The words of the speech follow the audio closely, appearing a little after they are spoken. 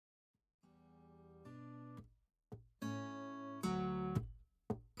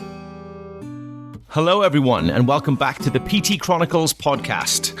Hello everyone and welcome back to the PT Chronicles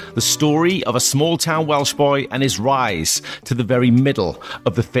podcast, the story of a small town Welsh boy and his rise to the very middle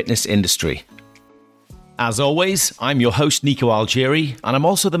of the fitness industry. As always, I'm your host Niko Algieri and I'm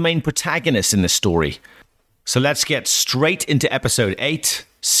also the main protagonist in this story. So let's get straight into episode 8,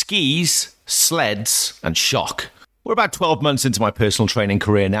 Skis, Sleds and Shock. We're about 12 months into my personal training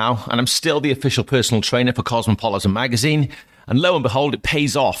career now and I'm still the official personal trainer for Cosmopolitan magazine. And lo and behold, it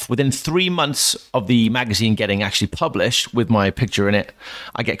pays off. Within 3 months of the magazine getting actually published with my picture in it,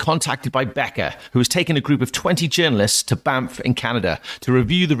 I get contacted by Becca, who has taken a group of 20 journalists to Banff in Canada to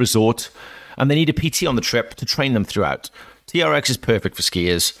review the resort, and they need a PT on the trip to train them throughout. TRX is perfect for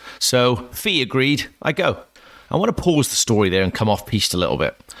skiers, so fee agreed, I go. I want to pause the story there and come off-piste a little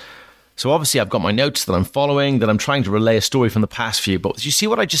bit. So obviously I've got my notes that I'm following, that I'm trying to relay a story from the past for you. But did you see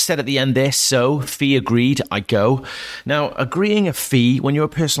what I just said at the end there? So, fee agreed, I go. Now, agreeing a fee when you're a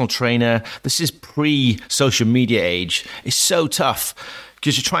personal trainer, this is pre-social media age, is so tough.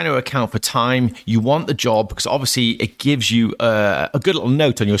 Because you're trying to account for time, you want the job, because obviously it gives you a good little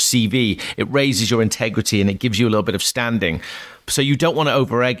note on your CV. It raises your integrity and it gives you a little bit of standing. So you don't want to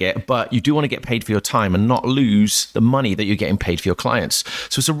over-egg it, but you do want to get paid for your time and not lose the money that you're getting paid for your clients.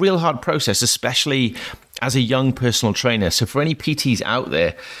 So it's a real hard process, especially as a young personal trainer. So for any PTs out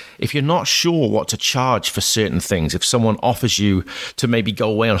there, if you're not sure what to charge for certain things, if someone offers you to maybe go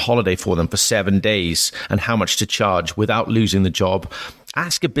away on holiday for them for 7 days and how much to charge without losing the job,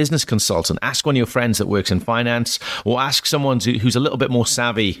 ask a business consultant, ask one of your friends that works in finance, or ask someone who's a little bit more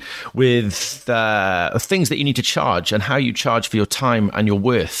savvy with things that you need to charge and how you charge for your time and your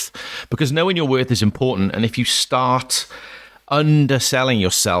worth. Because knowing your worth is important. And if you start underselling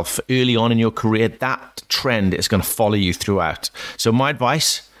yourself early on in your career, that trend is going to follow you throughout. So my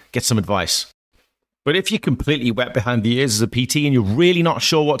advice, get some advice. But if you're completely wet behind the ears as a PT and you're really not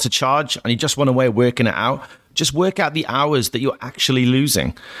sure what to charge and you just want a way of working it out, just work out the hours that you're actually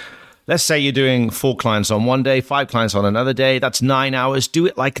losing. Let's say you're doing 4 clients on one day, 5 clients on another day. That's 9 hours. Do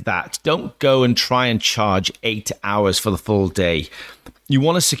it like that. Don't go and try and charge 8 hours for the full day. You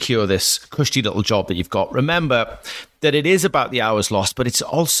want to secure this cushy little job that you've got. Remember that it is about the hours lost, but it's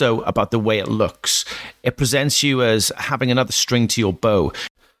also about the way it looks. It presents you as having another string to your bow.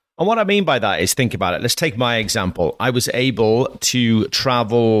 And what I mean by that is, think about it. Let's take my example. I was able to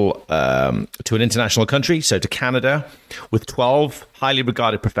travel to an international country, so to Canada, with 12 highly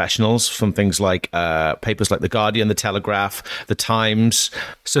regarded professionals from things like papers like The Guardian, The Telegraph, The Times.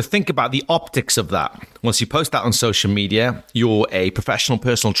 So think about the optics of that. Once you post that on social media, you're a professional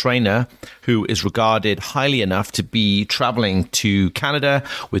personal trainer who is regarded highly enough to be traveling to Canada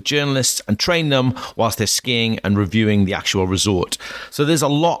with journalists and train them whilst they're skiing and reviewing the actual resort. So there's a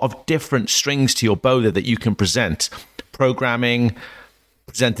lot of different strings to your bow there that you can present. Programming,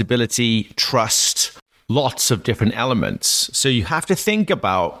 presentability, trust, lots of different elements. So you have to think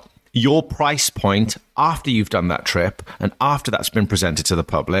about your price point after you've done that trip and after that's been presented to the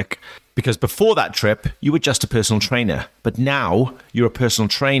public. Because before that trip, you were just a personal trainer. But now you're a personal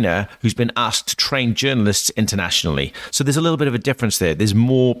trainer who's been asked to train journalists internationally. So there's a little bit of a difference there. There's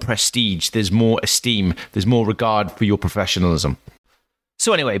more prestige, there's more esteem, there's more regard for your professionalism.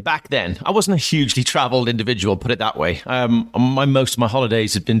 So anyway, back then, I wasn't a hugely traveled individual, put it that way. Most of my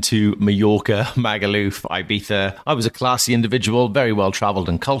holidays had been to Mallorca, Magaluf, Ibiza. I was a classy individual, very well traveled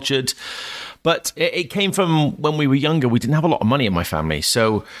and cultured. But it came from when we were younger. We didn't have a lot of money in my family.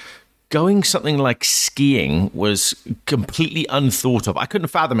 So going something like skiing was completely unthought of. I couldn't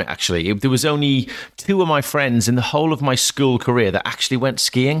fathom it, actually. There was only 2 of my friends in the whole of my school career that actually went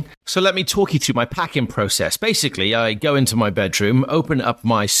skiing. So let me talk you through my packing process. Basically, I go into my bedroom, open up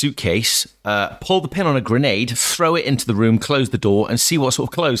my suitcase, pull the pin on a grenade, throw it into the room, close the door, and see what sort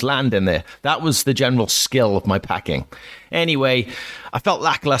of clothes land in there. That was the general skill of my packing. Anyway, I felt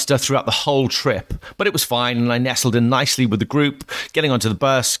lackluster throughout the whole trip, but it was fine, and I nestled in nicely with the group, getting onto the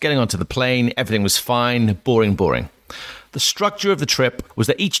bus, getting onto the plane, everything was fine, boring. The structure of the trip was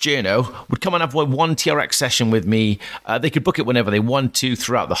that each journo would come and have one TRX session with me. They could book it whenever they want to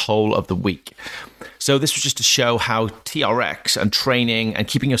throughout the whole of the week. So this was just to show how TRX and training and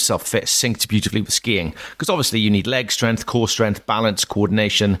keeping yourself fit synced beautifully with skiing. Because obviously you need leg strength, core strength, balance,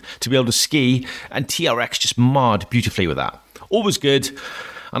 coordination to be able to ski. And TRX just marred beautifully with that. All was good.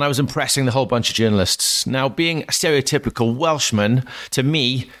 And I was impressing the whole bunch of journalists. Now, being a stereotypical Welshman, to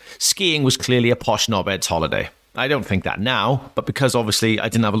me, skiing was clearly a posh knobhead's holiday. I don't think that now, but because obviously I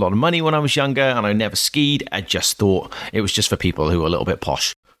didn't have a lot of money when I was younger and I never skied, I just thought it was just for people who were a little bit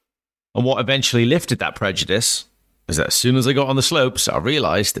posh. And what eventually lifted that prejudice is that as soon as I got on the slopes, I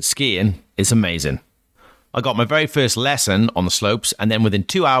realised that skiing is amazing. I got my very first lesson on the slopes, and then within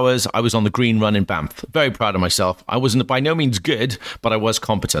 2 hours, I was on the green run in Banff. Very proud of myself. I wasn't by no means good, but I was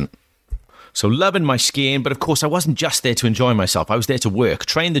competent. So loving my skiing, but of course I wasn't just there to enjoy myself. I was there to work,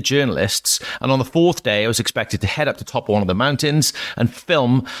 train the journalists, and on the fourth day I was expected to head up to top of one of the mountains and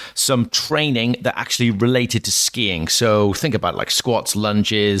film some training that actually related to skiing. So think about like squats,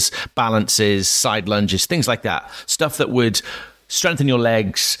 lunges, balances, side lunges, things like that. Stuff that would strengthen your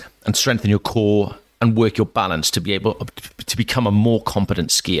legs and strengthen your core and work your balance to be able to become a more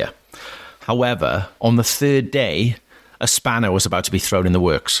competent skier. However, on the third day, a spanner was about to be thrown in the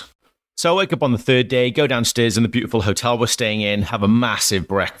works. So I wake up on the third day, go downstairs in the beautiful hotel we're staying in, have a massive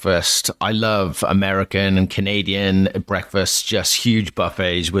breakfast. I love American and Canadian breakfasts, just huge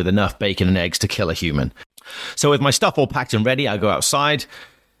buffets with enough bacon and eggs to kill a human. So with my stuff all packed and ready, I go outside,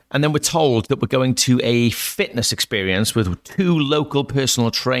 and then we're told that we're going to a fitness experience with 2 local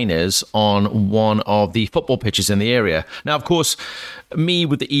personal trainers on one of the football pitches in the area. Now, of course, me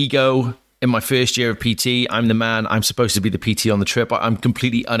with the ego, in my first year of PT, I'm the man. I'm supposed to be the PT on the trip. I'm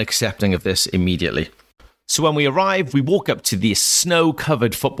completely unaccepting of this immediately. So when we arrive, we walk up to the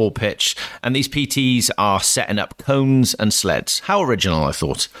snow-covered football pitch, and these PTs are setting up cones and sleds. How original, I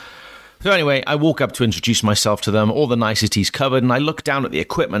thought. So anyway, I walk up to introduce myself to them, all the niceties covered, and I look down at the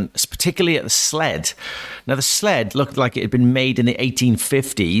equipment, particularly at the sled. Now, the sled looked like it had been made in the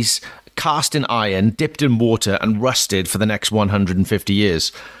 1850s, cast in iron, dipped in water, and rusted for the next 150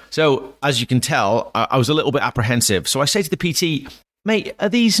 years. So, as you can tell, I was a little bit apprehensive. So I say to the PT, mate, are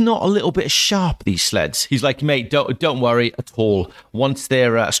these not a little bit sharp, these sleds? He's like, mate, don't worry at all. Once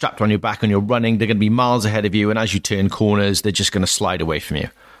they're strapped on your back and you're running, they're going to be miles ahead of you. And as you turn corners, they're just going to slide away from you.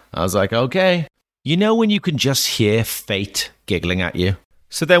 I was like, okay. You know when you can just hear fate giggling at you?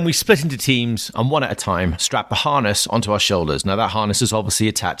 So then we split into teams and one at a time strap a harness onto our shoulders. Now that harness is obviously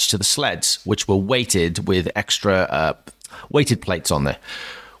attached to the sleds, which were weighted with extra weighted plates on there.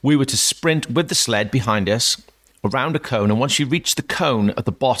 We were to sprint with the sled behind us around a cone, and once you reach the cone at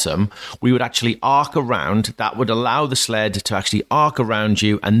the bottom, we would actually arc around. That would allow the sled to actually arc around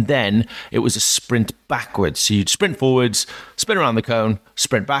you, and then it was a sprint backwards. So you'd sprint forwards, spin around the cone,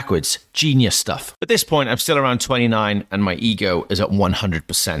 sprint backwards. Genius stuff. At this point, I'm still around 29, and my ego is at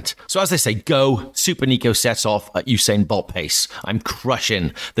 100%. So as they say, go, Super Niko sets off at Usain Bolt pace. I'm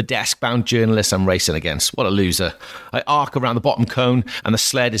crushing the desk-bound journalist I'm racing against. What a loser. I arc around the bottom cone, and the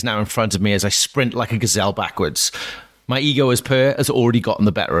sled is now in front of me as I sprint like a gazelle backwards. My ego as per has already gotten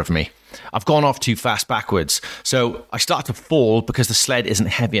the better of me. I've gone off too fast backwards, so I start to fall because the sled isn't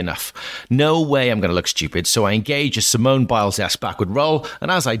heavy enough. No way I'm going to look stupid, so I engage a Simone Biles-esque backward roll, and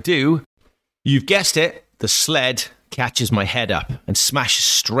as I do, you've guessed it, the sled catches my head up and smashes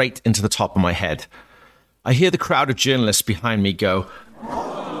straight into the top of my head. I hear the crowd of journalists behind me go,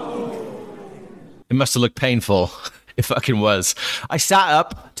 it must have looked painful. It fucking was. I sat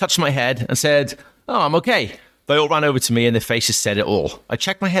up, touched my head, and said, oh, I'm okay. They all ran over to me and their faces said it all. I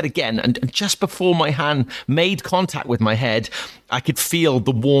checked my head again, and just before my hand made contact with my head, I could feel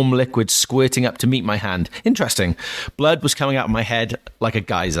the warm liquid squirting up to meet my hand. Interesting. Blood was coming out of my head like a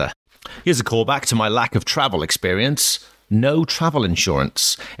geyser. Here's a callback to my lack of travel experience. No travel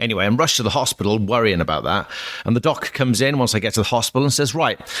insurance. Anyway, I'm rushed to the hospital worrying about that. And the doc comes in once I get to the hospital and says,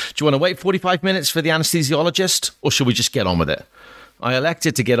 right, do you want to wait 45 minutes for the anesthesiologist, or should we just get on with it? I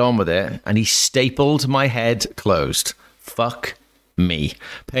elected to get on with it, and he stapled my head closed. Fuck me.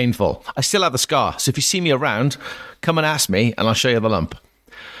 Painful. I still have the scar, so if you see me around, come and ask me, and I'll show you the lump.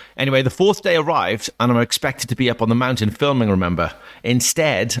 Anyway, the fourth day arrived, and I'm expected to be up on the mountain filming, remember.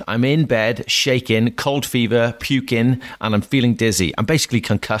 Instead, I'm in bed, shaking, cold fever, puking, and I'm feeling dizzy. I'm basically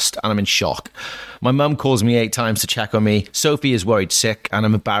concussed, and I'm in shock. My mum calls me 8 times to check on me. Sophie is worried sick, and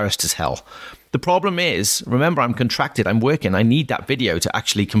I'm embarrassed as hell. The problem is, remember, I'm contracted, I'm working, I need that video to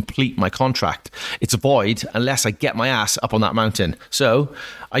actually complete my contract. It's void unless I get my ass up on that mountain. So,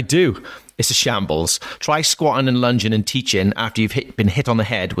 I do. It's a shambles. Try squatting and lunging and teaching after you've been hit on the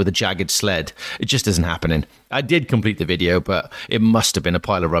head with a jagged sled. It just isn't happening. I did complete the video, but it must have been a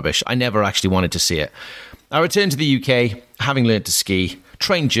pile of rubbish. I never actually wanted to see it. I returned to the UK, having learned to ski,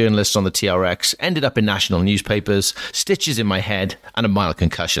 trained journalists on the TRX, ended up in national newspapers, stitches in my head, and a mild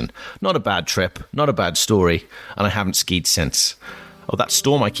concussion. Not a bad trip, not a bad story, and I haven't skied since. Oh, that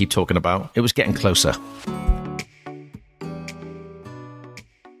storm I keep talking about, it was getting closer.